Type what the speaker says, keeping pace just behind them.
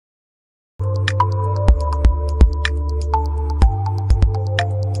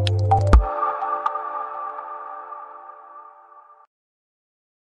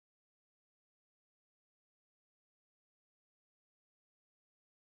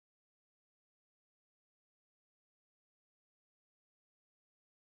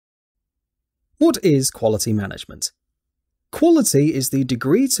What is quality management? Quality is the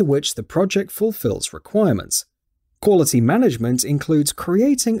degree to which the project fulfills requirements. Quality management includes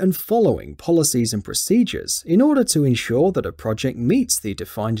creating and following policies and procedures in order to ensure that a project meets the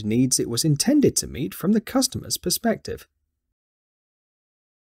defined needs it was intended to meet from the customer's perspective.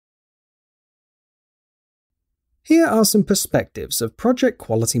 Here are some perspectives of project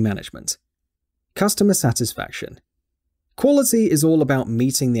quality management. Customer satisfaction. Quality is all about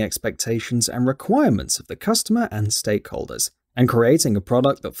meeting the expectations and requirements of the customer and stakeholders, and creating a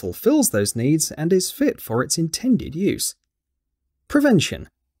product that fulfills those needs and is fit for its intended use. Prevention.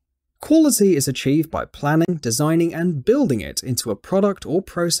 Quality is achieved by planning, designing, and building it into a product or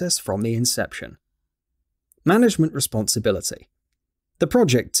process from the inception. Management responsibility. The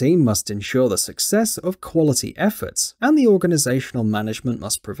project team must ensure the success of quality efforts, and the organizational management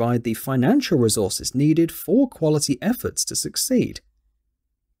must provide the financial resources needed for quality efforts to succeed.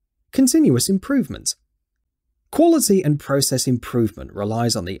 Continuous improvement. Quality and process improvement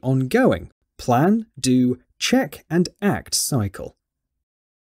relies on the ongoing plan, do, check, and act cycle.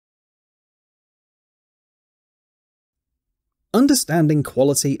 Understanding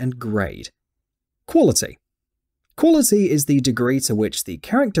quality and grade. Quality. Quality is the degree to which the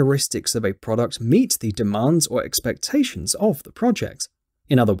characteristics of a product meet the demands or expectations of the project.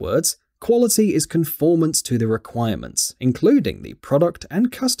 In other words, quality is conformance to the requirements, including the product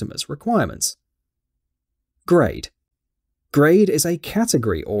and customer's requirements. Grade. Grade is a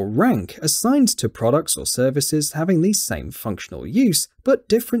category or rank assigned to products or services having the same functional use but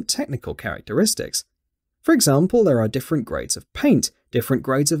different technical characteristics. For example, there are different grades of paint, different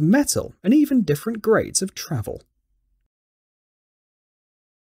grades of metal, and even different grades of travel.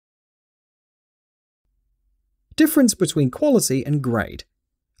 Difference between quality and grade.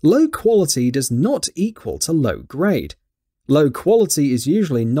 Low quality does not equal to low grade. Low quality is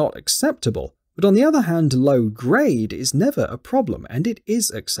usually not acceptable, but on the other hand, low grade is never a problem and it is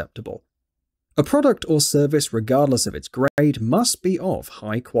acceptable. A product or service, regardless of its grade, must be of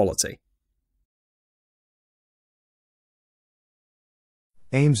high quality.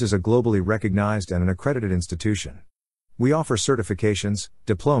 AIMS is a globally recognized and an accredited institution. We offer certifications,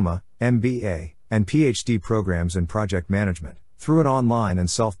 diploma, MBA, and PhD programs in project management through an online and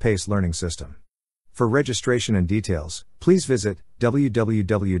self-paced learning system. For registration and details, please visit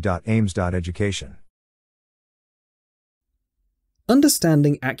www.aims.education.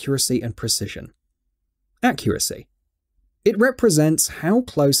 Understanding accuracy and precision. Accuracy. It represents how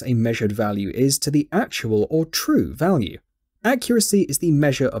close a measured value is to the actual or true value. Accuracy is the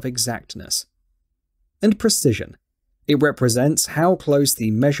measure of exactness. And precision. It represents how close the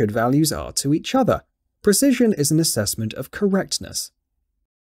measured values are to each other. Precision is an assessment of correctness.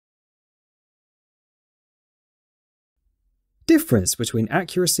 Difference between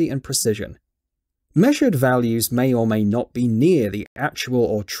accuracy and precision. Measured values may or may not be near the actual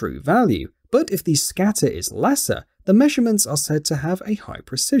or true value, but if the scatter is lesser, the measurements are said to have a high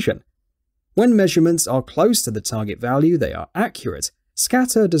precision. When measurements are close to the target value, they are accurate.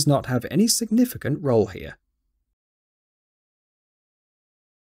 Scatter does not have any significant role here.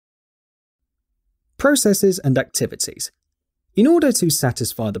 Processes and activities. In order to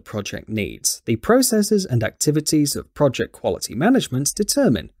satisfy the project needs, the processes and activities of project quality management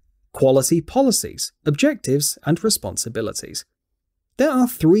determine quality policies, objectives, and responsibilities. There are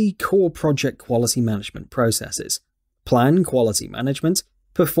three core project quality management processes: plan quality management,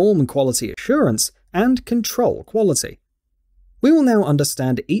 perform quality assurance, and control quality. We will now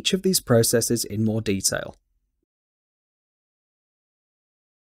understand each of these processes in more detail.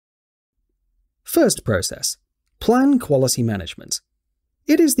 First process, plan quality management.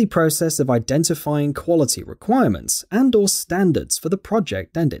 It is the process of identifying quality requirements and/or standards for the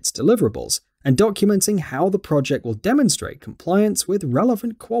project and its deliverables, and documenting how the project will demonstrate compliance with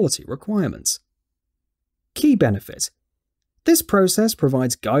relevant quality requirements. Key benefit. This process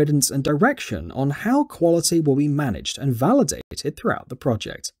provides guidance and direction on how quality will be managed and validated throughout the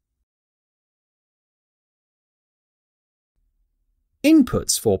project.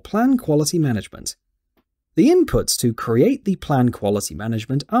 Inputs for plan quality management. The inputs to create the plan quality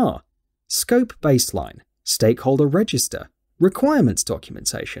management are scope baseline, stakeholder register, requirements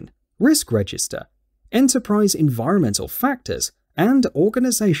documentation, risk register, enterprise environmental factors, and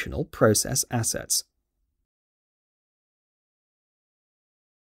organizational process assets.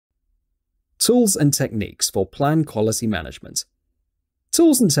 Tools and techniques for plan quality management.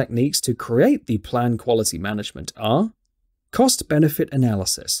 Tools and techniques to create the plan quality management are cost-benefit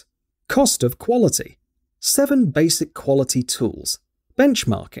analysis, cost of quality, 7 basic quality tools,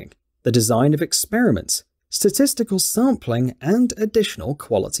 benchmarking, the design of experiments, statistical sampling, and additional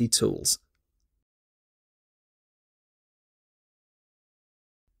quality tools.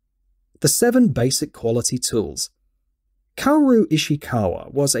 The 7 basic quality tools. Kaoru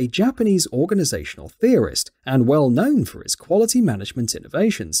Ishikawa was a Japanese organizational theorist and well known for his quality management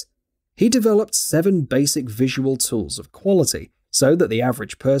innovations. He developed 7 basic visual tools of quality so that the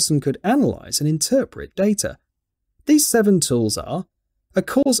average person could analyze and interpret data. These 7 tools are a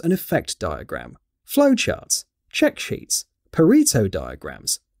cause and effect diagram, flowcharts, check sheets, Pareto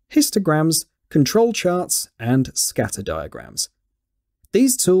diagrams, histograms, control charts, and scatter diagrams.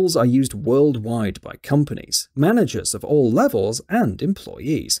 These tools are used worldwide by companies, managers of all levels, and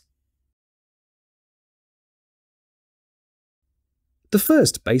employees. The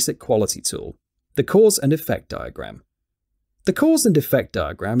first basic quality tool, the cause and effect diagram. The cause and effect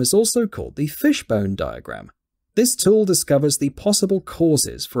diagram is also called the fishbone diagram. This tool discovers the possible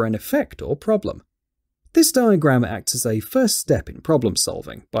causes for an effect or problem. This diagram acts as a first step in problem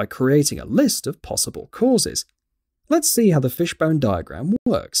solving by creating a list of possible causes. Let's see how the fishbone diagram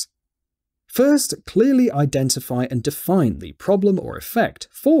works. First, clearly identify and define the problem or effect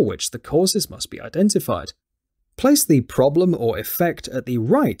for which the causes must be identified. Place the problem or effect at the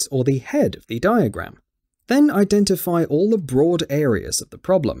right or the head of the diagram. Then identify all the broad areas of the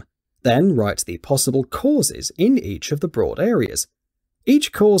problem. Then write the possible causes in each of the broad areas.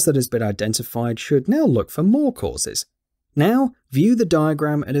 Each cause that has been identified should now look for more causes. Now, view the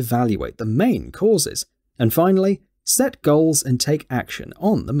diagram and evaluate the main causes. And finally, set goals and take action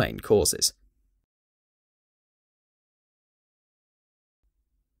on the main causes.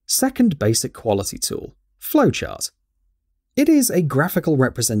 Second basic quality tool, flowchart. It is a graphical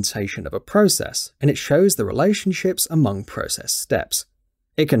representation of a process, and it shows the relationships among process steps.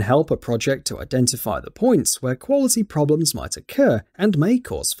 It can help a project to identify the points where quality problems might occur and may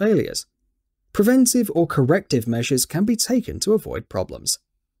cause failures. Preventive or corrective measures can be taken to avoid problems.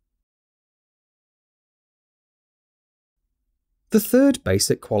 The third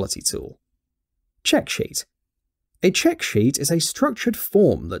basic quality tool, check sheet. A check sheet is a structured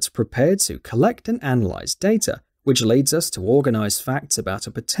form that's prepared to collect and analyze data, which leads us to organize facts about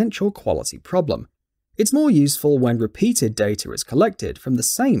a potential quality problem. It's more useful when repeated data is collected from the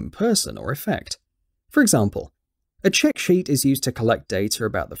same person or effect. For example, a check sheet is used to collect data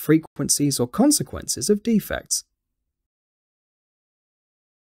about the frequencies or consequences of defects.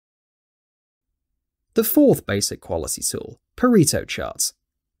 The fourth basic quality tool, Pareto charts.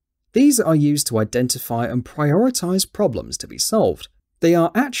 These are used to identify and prioritize problems to be solved. They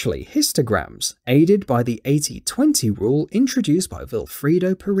are actually histograms, aided by the 80-20 rule introduced by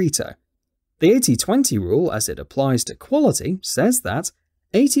Vilfredo Pareto. The 80-20 rule, as it applies to quality, says that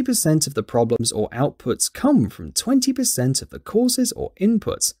 80% of the problems or outputs come from 20% of the causes or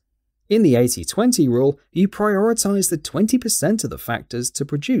inputs. In the 80-20 rule, you prioritize the 20% of the factors to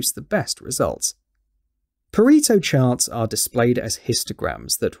produce the best results. Pareto charts are displayed as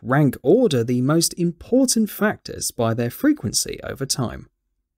histograms that rank order the most important factors by their frequency over time.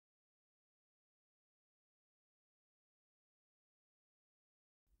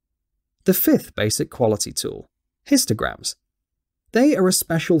 The fifth basic quality tool, histograms. They are a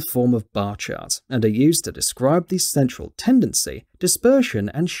special form of bar chart and are used to describe the central tendency, dispersion,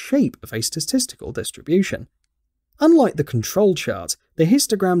 and shape of a statistical distribution. Unlike the control chart, the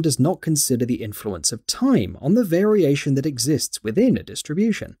histogram does not consider the influence of time on the variation that exists within a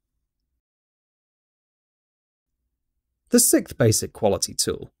distribution. The sixth basic quality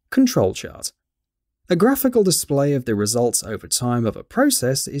tool, control chart. A graphical display of the results over time of a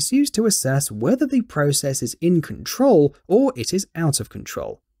process is used to assess whether the process is in control or it is out of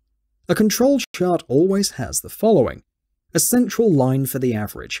control. A control chart always has the following: a central line for the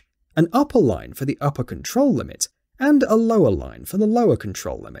average, an upper line for the upper control limit, and a lower line for the lower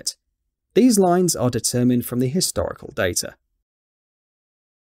control limit. These lines are determined from the historical data.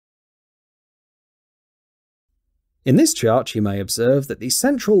 In this chart, you may observe that the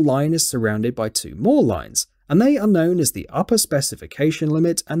central line is surrounded by 2 more lines, and they are known as the upper specification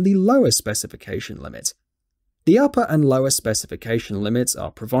limit and the lower specification limit. The upper and lower specification limits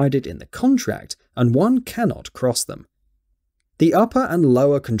are provided in the contract, and one cannot cross them. The upper and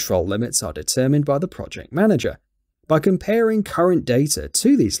lower control limits are determined by the project manager. By comparing current data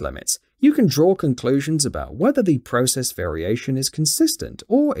to these limits, you can draw conclusions about whether the process variation is consistent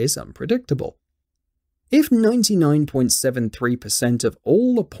or is unpredictable. If 99.73% of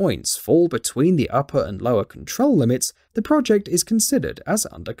all the points fall between the upper and lower control limits, the project is considered as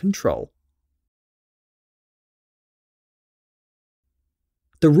under control.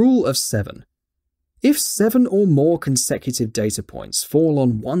 The rule of 7. If 7 or more consecutive data points fall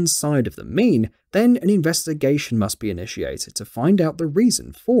on one side of the mean, then an investigation must be initiated to find out the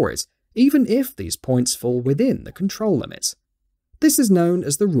reason for it, even if these points fall within the control limits. This is known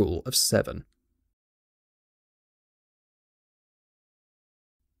as the rule of 7.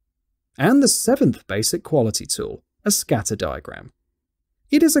 And the 7th basic quality tool, a scatter diagram.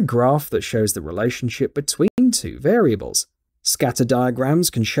 It is a graph that shows the relationship between two variables. Scatter diagrams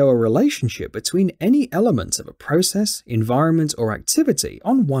can show a relationship between any element of a process, environment, or activity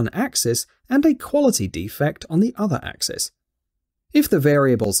on one axis and a quality defect on the other axis. If the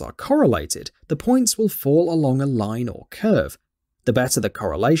variables are correlated, the points will fall along a line or curve. The better the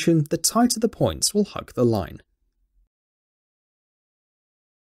correlation, the tighter the points will hug the line.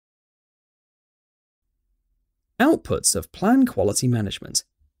 Outputs of plan quality management.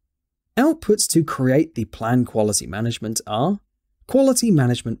 Outputs to create the plan quality management are quality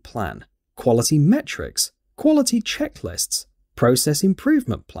management plan, quality metrics, quality checklists, process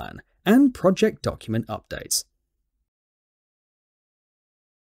improvement plan, and project document updates.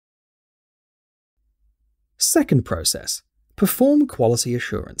 Second process, perform quality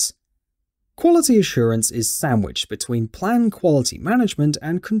assurance. Quality assurance is sandwiched between plan quality management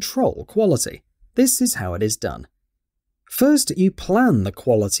and control quality. This is how it is done. First, you plan the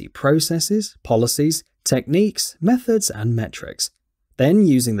quality processes, policies, techniques, methods, and metrics. Then,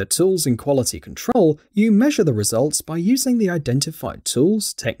 using the tools in quality control, you measure the results by using the identified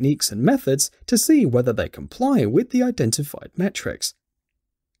tools, techniques, and methods to see whether they comply with the identified metrics.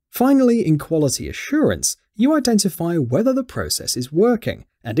 Finally, in quality assurance, you identify whether the process is working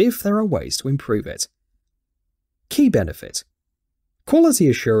and if there are ways to improve it. Key benefit. Quality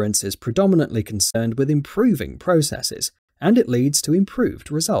assurance is predominantly concerned with improving processes, and it leads to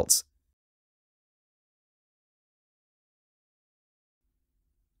improved results.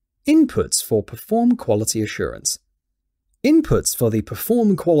 Inputs for perform quality assurance. Inputs for the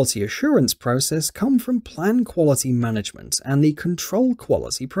perform quality assurance process come from plan quality management and the control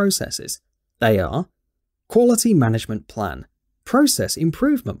quality processes. They are quality management plan, process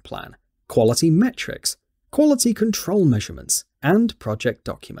improvement plan, quality metrics, quality control measurements, and project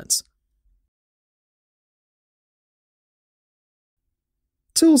documents.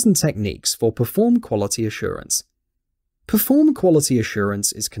 Tools and techniques for perform quality assurance. Perform quality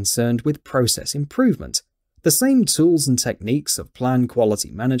assurance is concerned with process improvement. The same tools and techniques of plan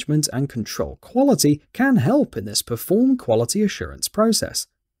quality management and control quality can help in this perform quality assurance process.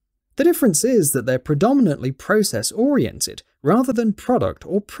 The difference is that they're predominantly process-oriented rather than product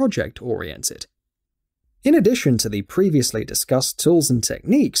or project-oriented. In addition to the previously discussed tools and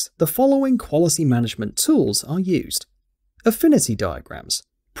techniques, the following quality management tools are used: affinity diagrams,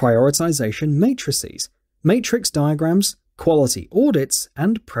 prioritization matrices, matrix diagrams, quality audits,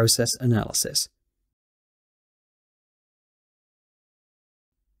 and process analysis.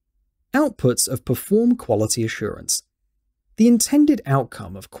 Outputs of perform quality assurance. The intended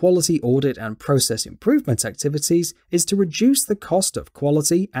outcome of quality audit and process improvement activities is to reduce the cost of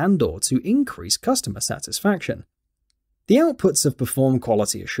quality and/or to increase customer satisfaction. The outputs of perform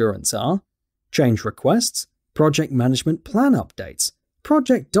quality assurance are change requests, project management plan updates,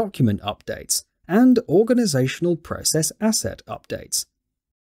 project document updates, and organizational process asset updates.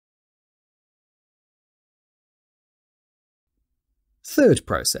 Third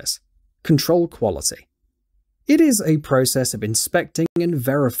process, control quality. It is a process of inspecting and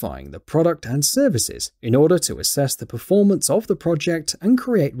verifying the product and services in order to assess the performance of the project and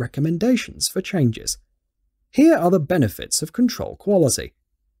create recommendations for changes. Here are the benefits of control quality.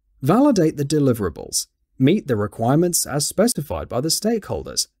 Validate the deliverables, meet the requirements as specified by the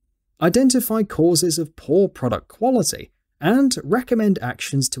stakeholders, identify causes of poor product quality, and recommend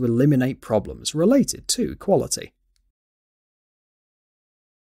actions to eliminate problems related to quality.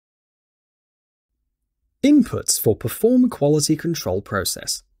 Inputs for perform quality control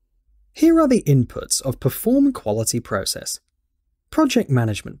process. Here are the inputs of perform quality process: project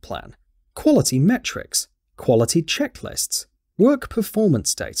management plan, quality metrics, quality checklists, work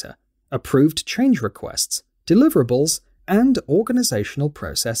performance data, approved change requests, deliverables, and organizational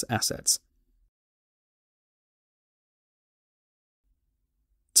process assets.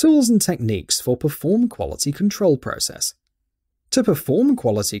 Tools and techniques for perform quality control process. To perform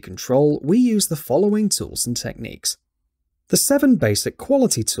quality control, we use the following tools and techniques: the 7 basic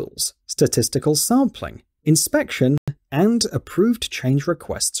quality tools, statistical sampling, inspection, and approved change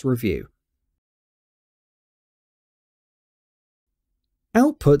requests review.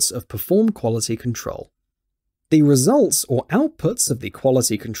 Outputs of perform quality control. The results or outputs of the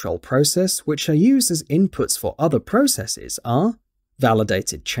quality control process, which are used as inputs for other processes, are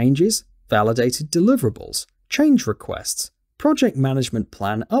validated changes, validated deliverables, change requests, project management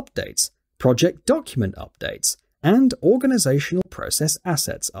plan updates, project document updates, and organizational process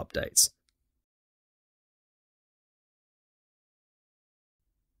assets updates.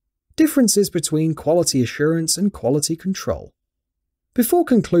 Differences between quality assurance and quality control. Before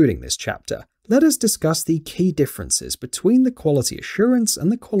concluding this chapter, let us discuss the key differences between the quality assurance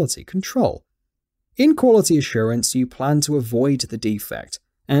and the quality control. In quality assurance, you plan to avoid the defect,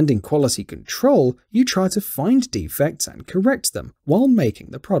 and in quality control, you try to find defects and correct them while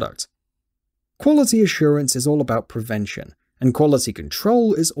making the product. Quality assurance is all about prevention, and quality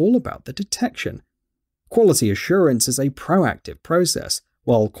control is all about the detection. Quality assurance is a proactive process,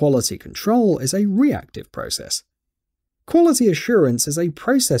 while quality control is a reactive process. Quality assurance is a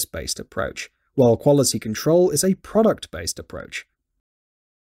process-based approach, while quality control is a product-based approach.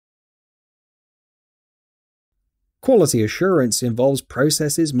 Quality assurance involves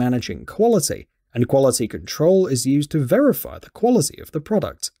processes managing quality, and quality control is used to verify the quality of the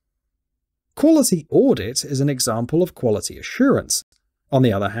product. Quality audit is an example of quality assurance. On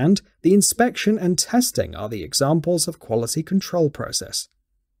the other hand, the inspection and testing are the examples of quality control process.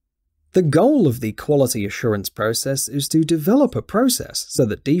 The goal of the quality assurance process is to develop a process so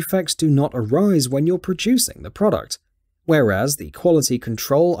that defects do not arise when you're producing the product, whereas the quality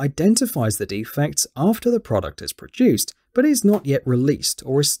control identifies the defects after the product is produced but is not yet released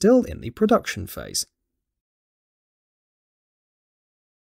or is still in the production phase.